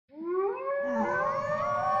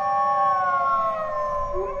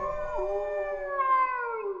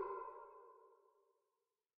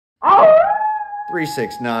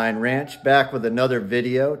369 Ranch, back with another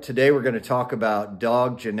video. Today we're going to talk about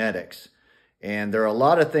dog genetics. And there are a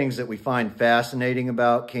lot of things that we find fascinating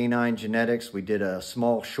about canine genetics. We did a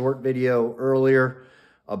small short video earlier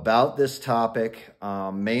about this topic,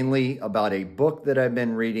 mainly about a book that I've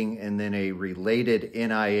been reading and then a related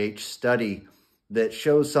NIH study that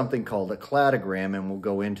shows something called a cladogram, and we'll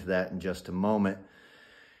go into that in just a moment.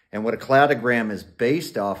 And what a cladogram is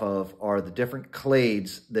based off of are the different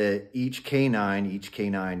clades that each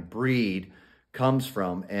canine breed comes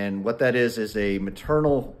from. And what that is a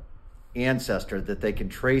maternal ancestor that they can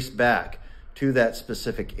trace back to that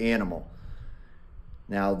specific animal.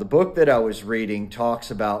 Now, the book that I was reading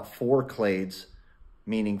talks about 4 clades,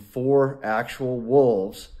 meaning 4 actual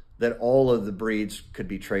wolves that all of the breeds could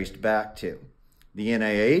be traced back to. The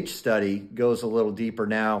NIH study goes a little deeper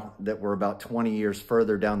now that we're about 20 years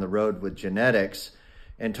further down the road with genetics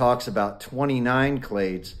and talks about 29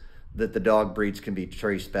 clades that the dog breeds can be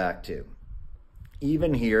traced back to.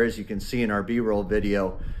 Even here, as you can see in our B-roll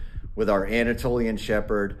video, with our Anatolian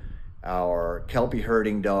Shepherd, our Kelpie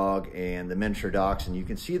herding dog, and the miniature dachshund, you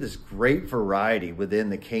can see this great variety within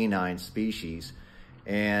the canine species.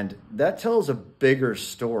 And that tells a bigger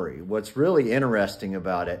story. What's really interesting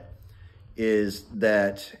about it is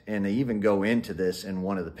that, and they even go into this in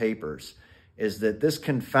one of the papers, is that this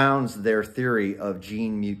confounds their theory of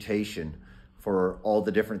gene mutation for all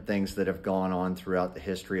the different things that have gone on throughout the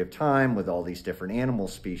history of time with all these different animal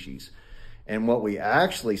species. And what we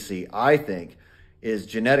actually see, I think, is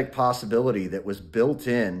genetic possibility that was built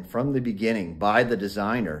in from the beginning by the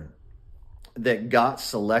designer that got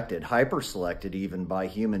selected, hyper-selected even by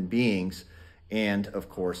human beings, and of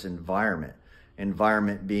course environment.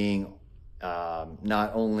 Environment being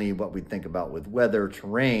not only what we think about with weather,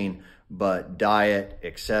 terrain, but diet,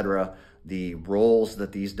 etc., the roles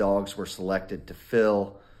that these dogs were selected to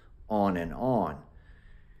fill, on and on.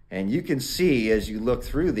 And you can see as you look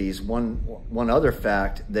through these, one other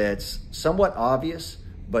fact that's somewhat obvious,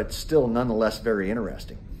 but still nonetheless very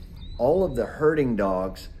interesting. All of the herding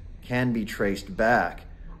dogs can be traced back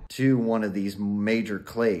to one of these major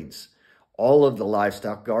clades. All of the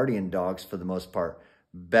livestock guardian dogs, for the most part,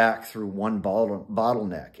 back through one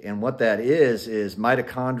bottleneck. And what that is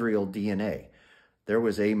mitochondrial DNA. There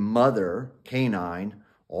was a mother canine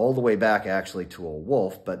all the way back actually to a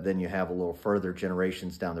wolf, but then you have a little further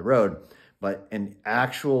generations down the road, but an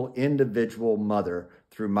actual individual mother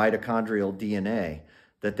through mitochondrial DNA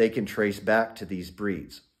that they can trace back to these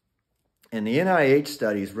breeds. And the NIH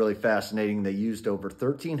study is really fascinating. They used over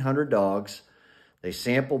 1,300 dogs. They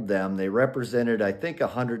sampled them. They represented, I think,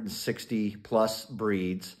 160 plus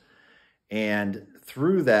breeds. And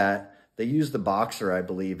through that, they used the boxer, I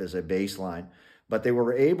believe, as a baseline. But they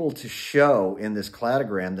were able to show in this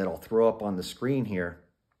cladogram that I'll throw up on the screen here,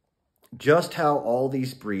 just how all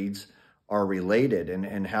these breeds are related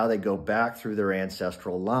and how they go back through their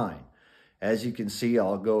ancestral line. As you can see,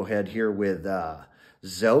 I'll go ahead here with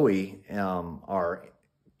Zoe, our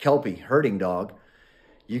Kelpie herding dog.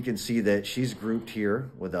 You can see that she's grouped here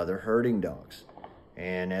with other herding dogs.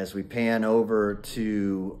 And as we pan over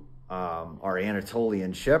to our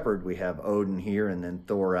Anatolian Shepherd, we have Odin here and then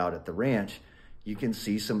Thor out at the ranch. You can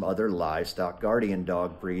see some other livestock guardian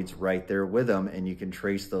dog breeds right there with them, and you can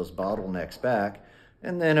trace those bottlenecks back.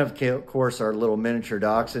 And then, of course, our little miniature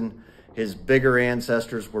dachshund, his bigger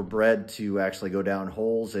ancestors were bred to actually go down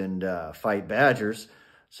holes and fight badgers.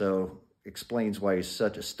 So explains why he's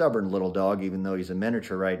such a stubborn little dog, even though he's a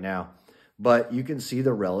miniature right now. But you can see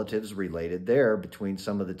the relatives related there between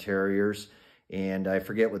some of the terriers, and I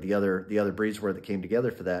forget what the other breeds were that came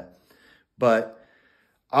together for that. But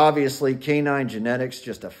obviously, canine genetics,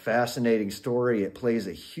 just a fascinating story. It plays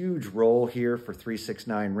a huge role here for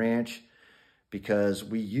 369 Ranch because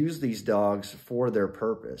we use these dogs for their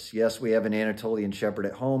purpose. Yes, we have an Anatolian Shepherd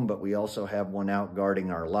at home, but we also have one out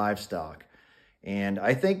guarding our livestock. And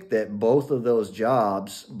I think that both of those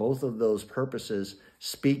jobs, both of those purposes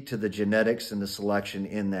speak to the genetics and the selection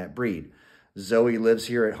in that breed. Zoe lives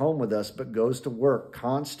here at home with us, but goes to work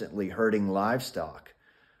constantly herding livestock.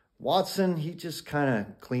 Watson, he just kind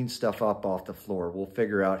of cleans stuff up off the floor. We'll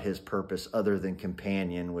figure out his purpose other than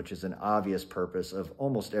companion, which is an obvious purpose of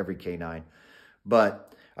almost every canine.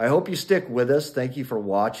 But I hope you stick with us. Thank you for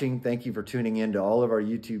watching. Thank you for tuning in to all of our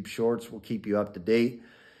YouTube shorts. We'll keep you up to date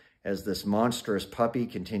as this monstrous puppy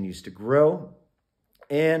continues to grow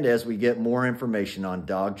and as we get more information on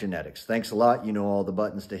dog genetics. Thanks a lot. You know all the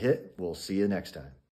buttons to hit. We'll see you next time.